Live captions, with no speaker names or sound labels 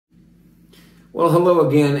Well, hello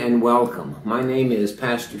again and welcome. My name is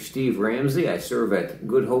Pastor Steve Ramsey. I serve at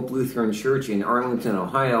Good Hope Lutheran Church in Arlington,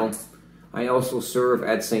 Ohio. I also serve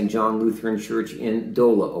at St.John Lutheran Church in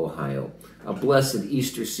Dola, Ohio. A blessed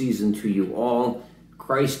Easter season to you all.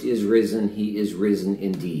 Christ is risen. He is risen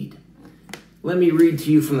indeed. Let me read to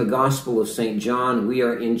you from the Gospel of St. John. We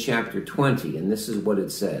are in chapter 20, and this is what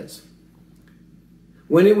it says.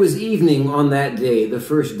 When it was evening on that day, the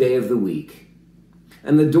first day of the week,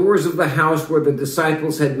 and the doors of the house where the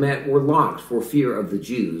disciples had met were locked for fear of the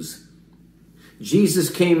Jews, Jesus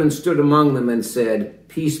came and stood among them and said,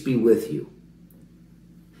 "Peace be with you."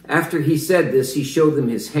 After he said this, he showed them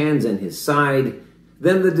his hands and his side.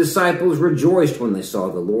 Then the disciples rejoiced when they saw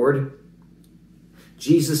the Lord.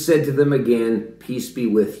 Jesus said to them again, "Peace be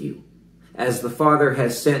with you. As the Father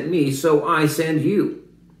has sent me, so I send you."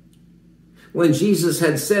 When Jesus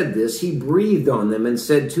had said this, he breathed on them and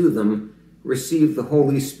said to them, "Receive the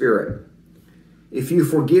Holy Spirit. If you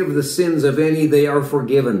forgive the sins of any, they are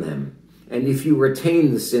forgiven them. And if you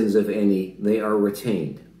retain the sins of any, they are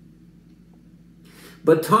retained."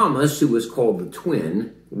 But Thomas, who was called the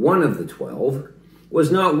twin, one of the 12,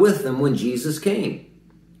 was not with them when Jesus came.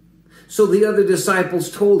 So the other disciples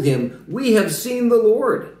told him, "We have seen the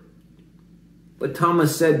Lord." But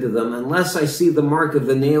Thomas said to them, "Unless I see the mark of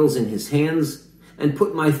the nails in his hands, and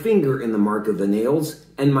put my finger in the mark of the nails,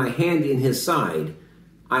 and my hand in his side,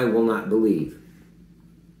 I will not believe."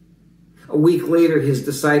 A week later, his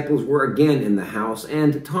disciples were again in the house,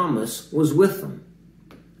 and Thomas was with them.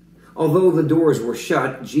 Although the doors were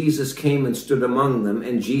shut, Jesus came and stood among them,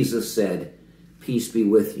 and Jesus said, "Peace be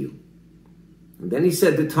with you." And then he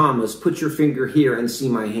said to Thomas, "Put your finger here and see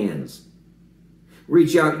my hands.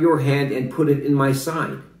 Reach out your hand and put it in my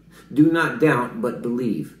side. Do not doubt, but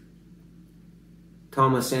believe."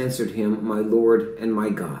 Thomas answered him, "My Lord and my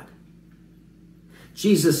God."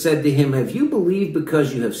 Jesus said to him, "Have you believed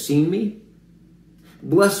because you have seen me?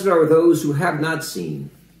 Blessed are those who have not seen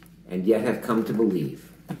and yet have come to believe."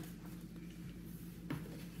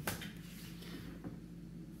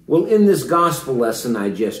 Well, in this gospel lesson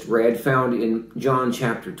I just read, found in John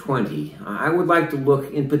chapter 20, I would like to look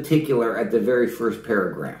in particular at the very first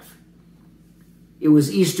paragraph. It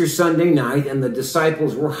was Easter Sunday night, and the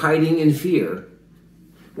disciples were hiding in fear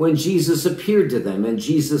when Jesus appeared to them, and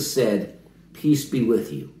Jesus said, "Peace be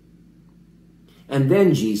with you." And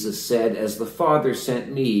then Jesus said, "As the Father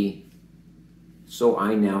sent me, so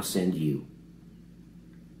I now send you."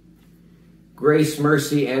 Grace,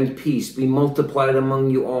 mercy, and peace be multiplied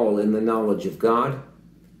among you all in the knowledge of God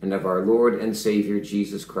and of our Lord and Savior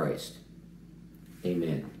Jesus Christ.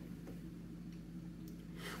 Amen.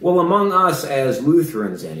 Well, among us as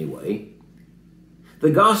Lutherans anyway,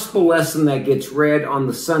 the gospel lesson that gets read on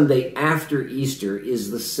the Sunday after Easter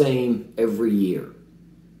is the same every year.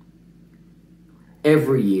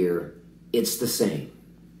 Every year, it's the same.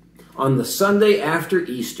 On the Sunday after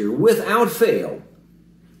Easter, without fail,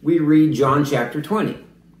 we read John chapter 20,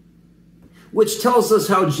 which tells us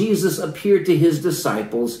how Jesus appeared to his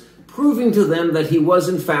disciples, proving to them that he was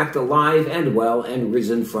in fact alive and well and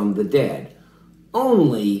risen from the dead.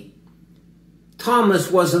 Only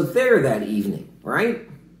Thomas wasn't there that evening, right?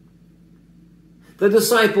 The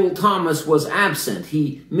disciple Thomas was absent.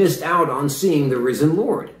 He missed out on seeing the risen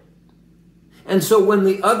Lord. And so when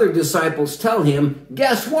the other disciples tell him,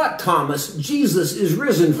 "Guess what, Thomas? Jesus is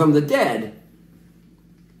risen from the dead,"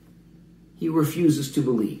 he refuses to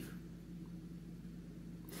believe.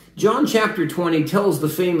 John chapter 20 tells the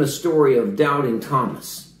famous story of doubting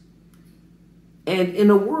Thomas. And in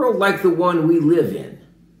a world like the one we live in,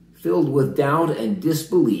 filled with doubt and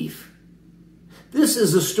disbelief, this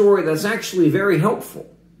is a story that's actually very helpful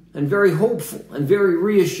and very hopeful and very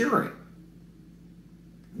reassuring.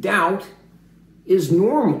 Doubt is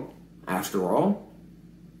normal, after all.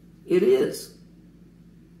 It is.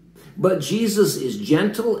 But Jesus is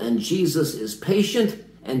gentle, and Jesus is patient,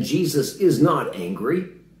 and Jesus is not angry.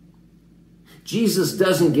 Jesus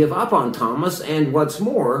doesn't give up on Thomas, and what's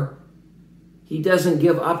more, he doesn't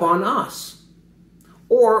give up on us,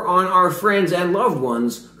 or on our friends and loved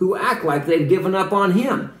ones who act like they've given up on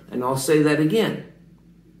him. And I'll say that again.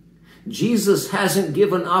 Jesus hasn't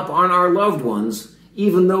given up on our loved ones,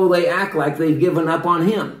 even though they act like they've given up on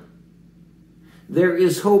him. There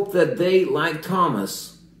is hope that they, like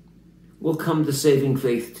Thomas, will come to saving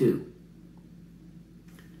faith too.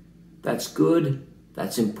 That's good,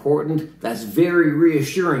 that's important, that's very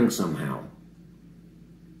reassuring somehow.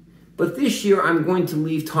 But this year I'm going to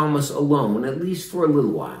leave Thomas alone, at least for a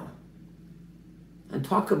little while, and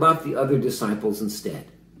talk about the other disciples instead.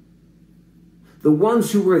 The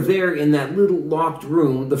ones who were there in that little locked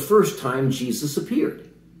room the first time Jesus appeared.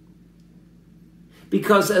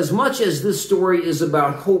 Because as much as this story is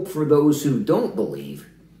about hope for those who don't believe,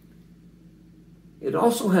 it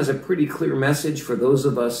also has a pretty clear message for those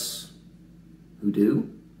of us who do.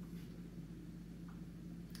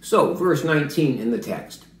 So, verse 19 in the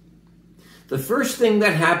text. The first thing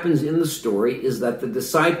that happens in the story is that the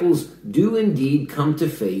disciples do indeed come to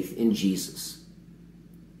faith in Jesus.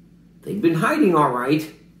 They'd been hiding all right,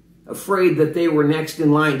 afraid that they were next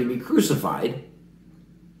in line to be crucified.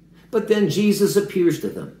 But then Jesus appears to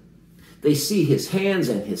them. They see his hands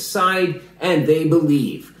and his side, and they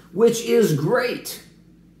believe, which is great.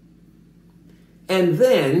 And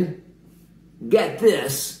then, get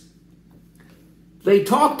this, they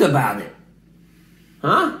talked about it.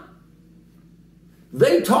 Huh?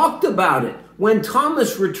 They talked about it. When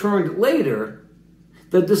Thomas returned later,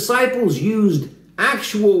 the disciples used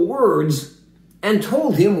actual words and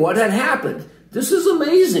told him what had happened. This is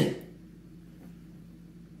amazing.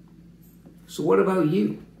 So what about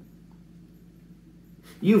you?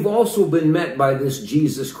 You've also been met by this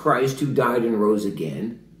Jesus Christ who died and rose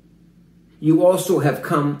again. You also have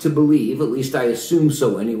come to believe, at least I assume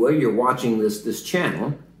so anyway, you're watching this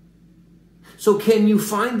channel. So can you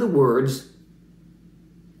find the words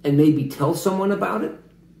and maybe tell someone about it?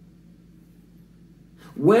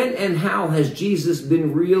 When and how has Jesus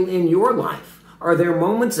been real in your life? Are there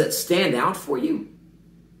moments that stand out for you?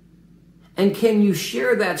 And can you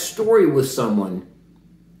share that story with someone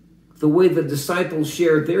the way the disciples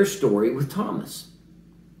shared their story with Thomas?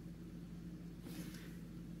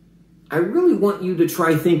 I really want you to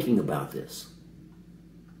try thinking about this.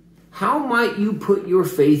 How might you put your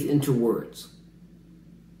faith into words?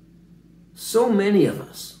 So many of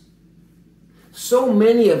us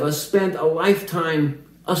spend a lifetime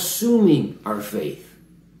assuming our faith.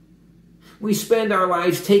 We spend our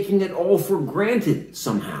lives taking it all for granted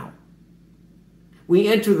somehow. We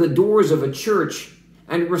enter the doors of a church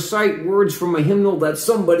and recite words from a hymnal that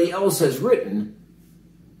somebody else has written,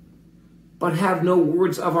 but have no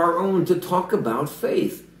words of our own to talk about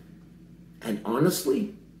faith. And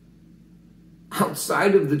honestly,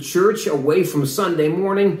 outside of the church, away from Sunday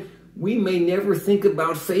morning, we may never think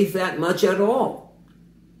about faith that much at all.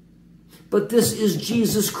 But this is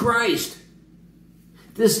Jesus Christ.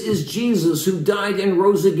 This is Jesus who died and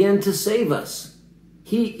rose again to save us.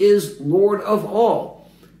 He is Lord of all.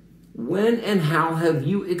 When and how have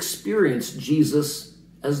you experienced Jesus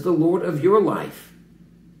as the Lord of your life?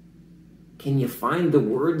 Can you find the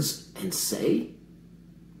words and say?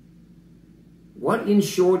 What, in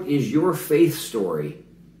short, is your faith story?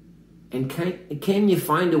 And can you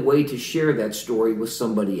find a way to share that story with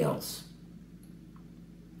somebody else?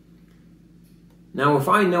 Now, if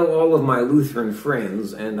I know all of my Lutheran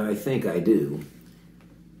friends, and I think I do,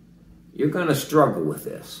 you're going to struggle with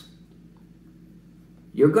this.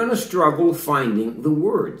 You're going to struggle finding the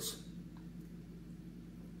words.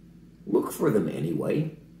 Look for them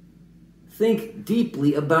anyway. Think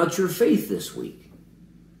deeply about your faith this week.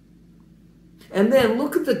 And then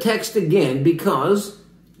look at the text again because,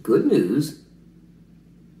 good news,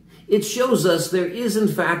 it shows us there is in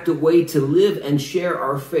fact a way to live and share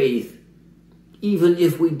our faith even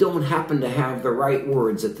if we don't happen to have the right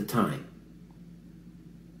words at the time.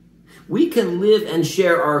 We can live and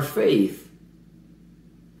share our faith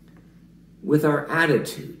with our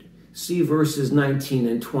attitude. See verses 19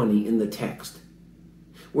 and 20 in the text,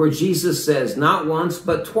 where Jesus says, not once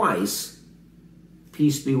but twice,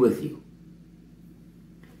 peace be with you.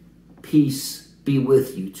 Peace be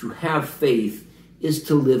with you. To have faith is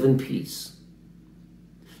to live in peace.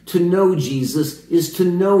 To know Jesus is to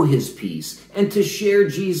know his peace. And to share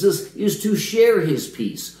Jesus is to share his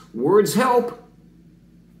peace. Words help.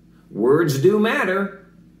 Words do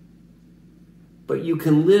matter. But you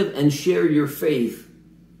can live and share your faith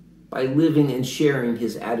by living and sharing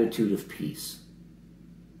his attitude of peace.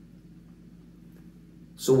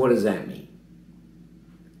 So what does that mean?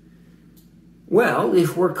 Well,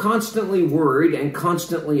 if we're constantly worried and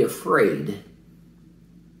constantly afraid,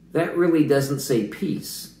 that really doesn't say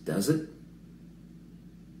peace, does it?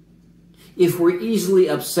 If we're easily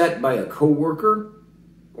upset by a coworker,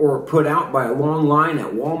 or put out by a long line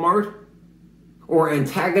at Walmart, or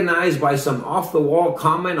antagonized by some off-the-wall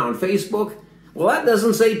comment on Facebook, well, that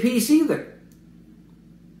doesn't say peace either.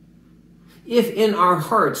 If in our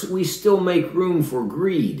hearts we still make room for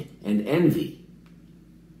greed and envy,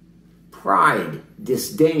 pride,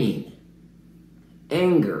 disdain,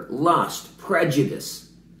 anger, lust,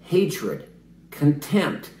 prejudice, hatred,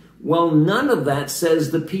 contempt, well, none of that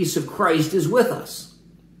says the peace of Christ is with us.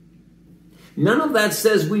 None of that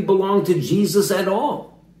says we belong to Jesus at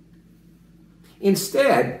all.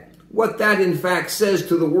 Instead, what that in fact says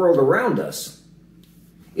to the world around us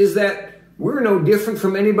is that we're no different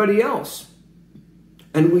from anybody else,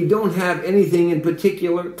 and we don't have anything in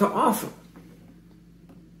particular to offer.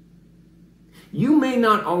 You may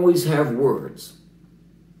not always have words,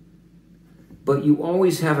 but you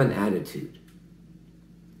always have an attitude.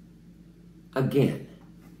 Again,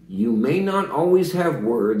 you may not always have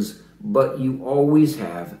words, but you always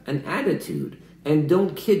have an attitude. And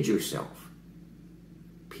don't kid yourself.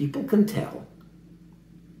 People can tell.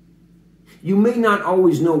 You may not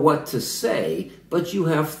always know what to say, but you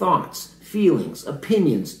have thoughts, feelings,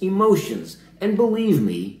 opinions, emotions, and believe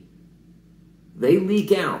me, they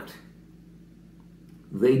leak out.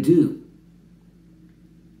 They do.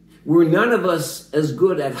 We're none of us as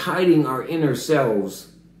good at hiding our inner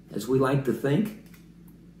selves as we like to think.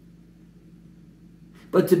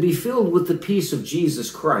 But to be filled with the peace of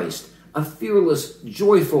Jesus Christ, a fearless,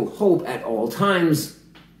 joyful hope at all times,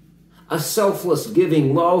 a selfless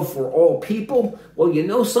giving love for all people, well, you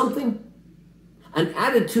know something? An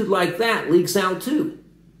attitude like that leaks out too.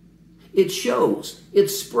 It shows, it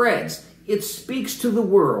spreads, it speaks to the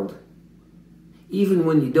world, even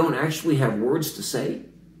when you don't actually have words to say.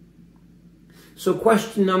 So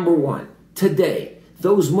question number 1, today,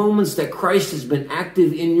 those moments that Christ has been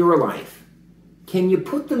active in your life, can you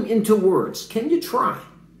put them into words? Can you try?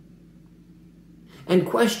 And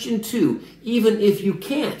question 2, even if you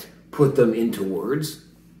can't put them into words,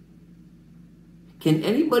 can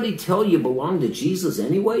anybody tell you belong to Jesus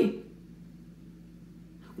anyway?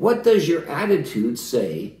 What does your attitude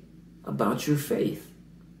say about your faith?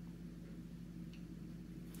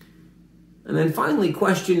 And then finally,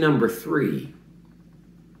 question number 3,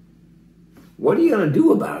 what are you going to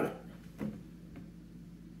do about it?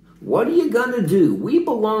 What are you going to do? We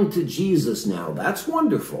belong to Jesus now. That's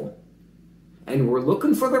wonderful. And we're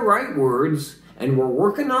looking for the right words, and we're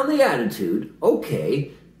working on the attitude.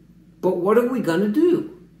 Okay, but what are we going to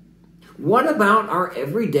do? What about our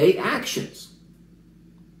everyday actions?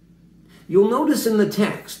 You'll notice in the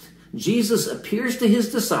text, Jesus appears to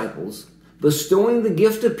his disciples, bestowing the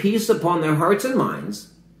gift of peace upon their hearts and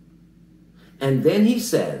minds. And then he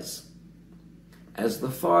says, "As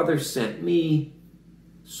the Father sent me,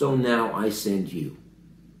 so now I send you."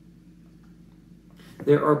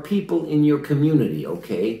 There are people in your community,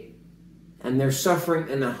 okay? And they're suffering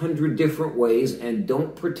in 100 different ways, and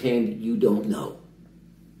don't pretend you don't know.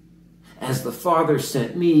 As the Father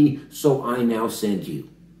sent me, so I now send you.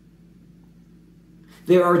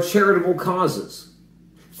 There are charitable causes,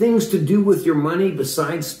 things to do with your money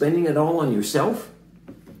besides spending it all on yourself.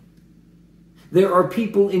 There are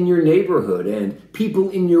people in your neighborhood and people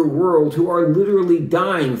in your world who are literally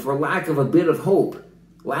dying for lack of a bit of hope,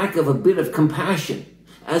 lack of a bit of compassion.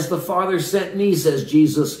 As the Father sent me, says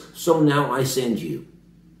Jesus, so now I send you.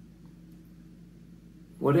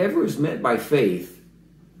 Whatever is meant by faith,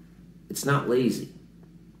 it's not lazy.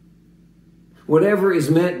 Whatever is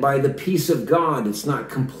meant by the peace of God, it's not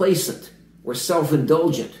complacent or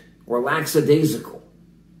self-indulgent or lackadaisical.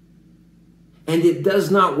 And it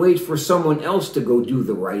does not wait for someone else to go do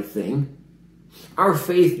the right thing. Our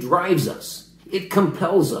faith drives us. It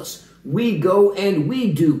compels us. We go and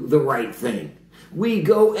we do the right thing. We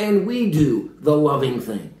go and we do the loving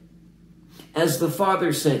thing. As the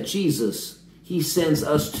Father sent Jesus, he sends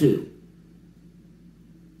us too.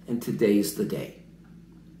 And today's the day.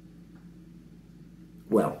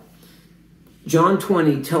 Well, John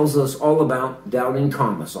 20 tells us all about doubting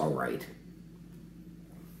Thomas, all right.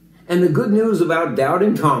 And the good news about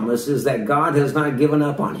doubting Thomas is that God has not given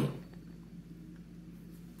up on him.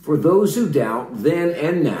 For those who doubt then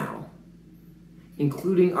and now,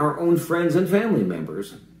 including our own friends and family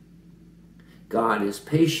members, God is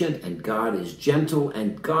patient and God is gentle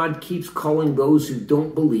and God keeps calling those who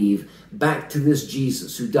don't believe back to this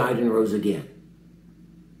Jesus who died and rose again.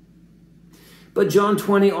 But John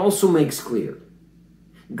 20 also makes clear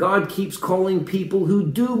God keeps calling people who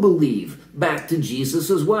do believe back to Jesus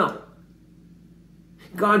as well.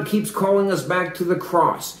 God keeps calling us back to the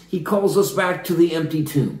cross. He calls us back to the empty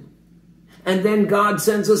tomb. And then God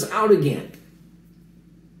sends us out again,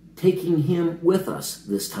 taking him with us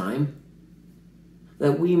this time,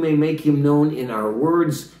 that we may make him known in our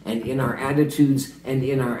words and in our attitudes and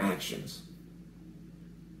in our actions.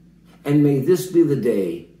 And may this be the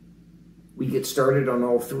day we get started on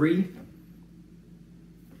all three.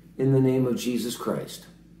 In the name of Jesus Christ.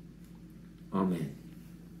 Amen.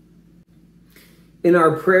 In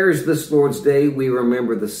our prayers this Lord's Day, we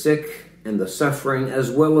remember the sick and the suffering,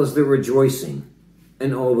 as well as the rejoicing,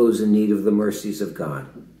 and all those in need of the mercies of God.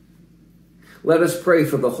 Let us pray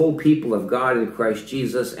for the whole people of God in Christ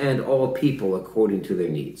Jesus and all people according to their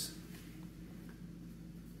needs.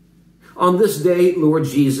 On this day, Lord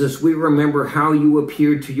Jesus, we remember how you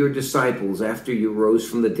appeared to your disciples after you rose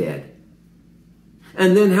from the dead.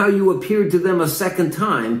 And then how you appeared to them a second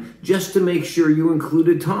time just to make sure you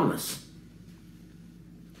included Thomas.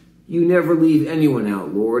 You never leave anyone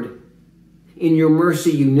out, Lord. In your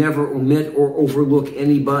mercy, you never omit or overlook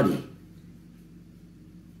anybody.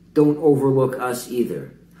 Don't overlook us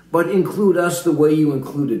either, but include us the way you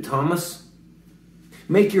included Thomas.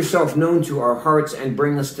 Make yourself known to our hearts and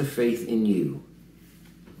bring us to faith in you.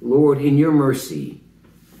 Lord, in your mercy,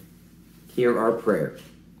 hear our prayer.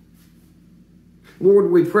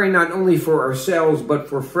 Lord, we pray not only for ourselves, but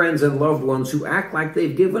for friends and loved ones who act like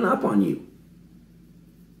they've given up on you.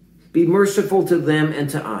 Be merciful to them and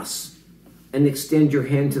to us, and extend your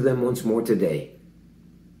hand to them once more today.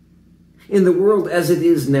 In the world as it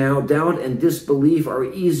is now, doubt and disbelief are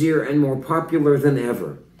easier and more popular than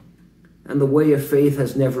ever, and the way of faith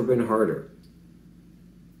has never been harder.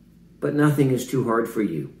 But nothing is too hard for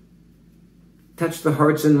you. Touch the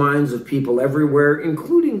hearts and minds of people everywhere,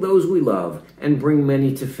 including those we love, and bring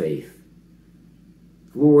many to faith.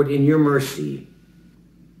 Lord, in your mercy,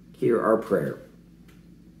 hear our prayer.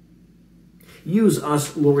 Use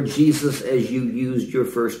us, Lord Jesus, as you used your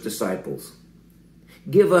first disciples.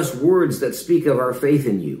 Give us words that speak of our faith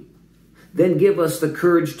in you. Then give us the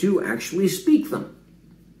courage to actually speak them.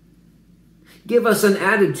 Give us an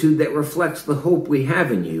attitude that reflects the hope we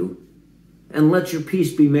have in you, and let your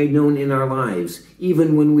peace be made known in our lives,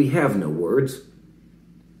 even when we have no words.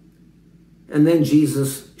 And then,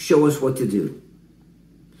 Jesus, show us what to do.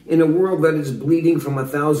 In a world that is bleeding from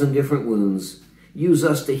 1,000 different wounds, use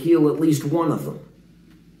us to heal at least one of them,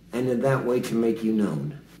 and in that way to make you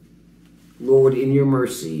known. Lord, in your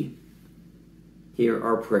mercy, hear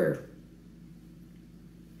our prayer.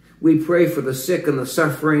 We pray for the sick and the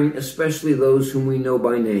suffering, especially those whom we know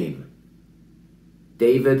by name.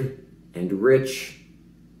 David and Rich,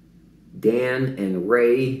 Dan and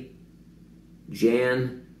Ray,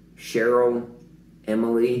 Jan, Cheryl,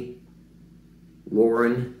 Emily,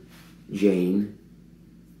 Lauren, Jane,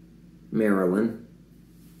 Marilyn.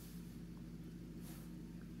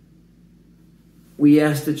 We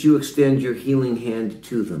ask that you extend your healing hand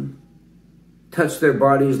to them. Touch their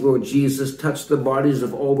bodies, Lord Jesus. Touch the bodies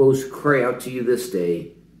of all those who cry out to you this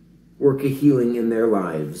day. Work a healing in their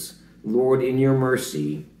lives. Lord, in your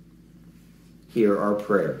mercy, hear our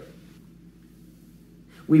prayer.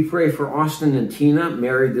 We pray for Austin and Tina,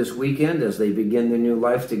 married this weekend, as they begin their new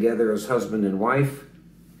life together as husband and wife.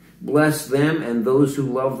 Bless them and those who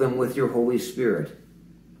love them with your Holy Spirit.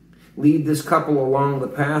 Lead this couple along the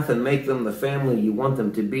path and make them the family you want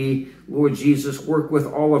them to be. Lord Jesus, work with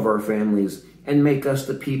all of our families and make us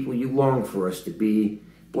the people you long for us to be.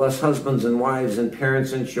 Bless husbands and wives and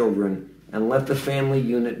parents and children, and let the family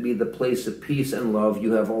unit be the place of peace and love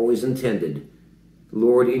you have always intended.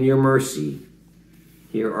 Lord, in your mercy,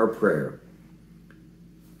 hear our prayer.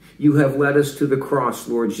 You have led us to the cross,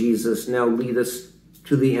 Lord Jesus. Now lead us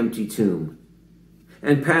to the empty tomb.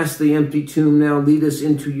 And past the empty tomb, now lead us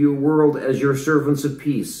into your world as your servants of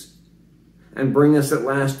peace, and bring us at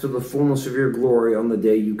last to the fullness of your glory on the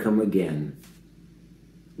day you come again.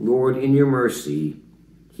 Lord, in your mercy,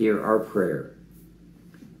 hear our prayer.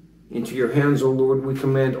 Into your hands, O Lord, we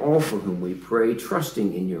commend all for whom we pray,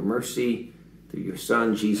 trusting in your mercy through your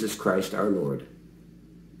Son, Jesus Christ our Lord.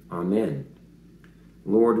 Amen.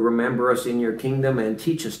 Lord, remember us in your kingdom and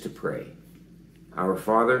teach us to pray. Our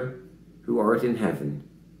Father, who art in heaven,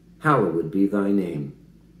 hallowed be thy name.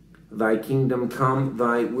 Thy kingdom come,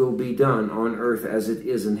 thy will be done on earth as it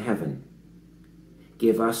is in heaven.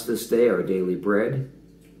 Give us this day our daily bread,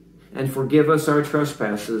 and forgive us our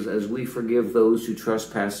trespasses as we forgive those who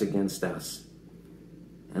trespass against us.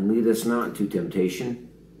 And lead us not into temptation,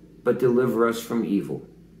 but deliver us from evil.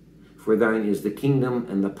 For thine is the kingdom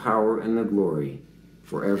and the power and the glory,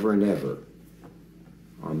 forever and ever.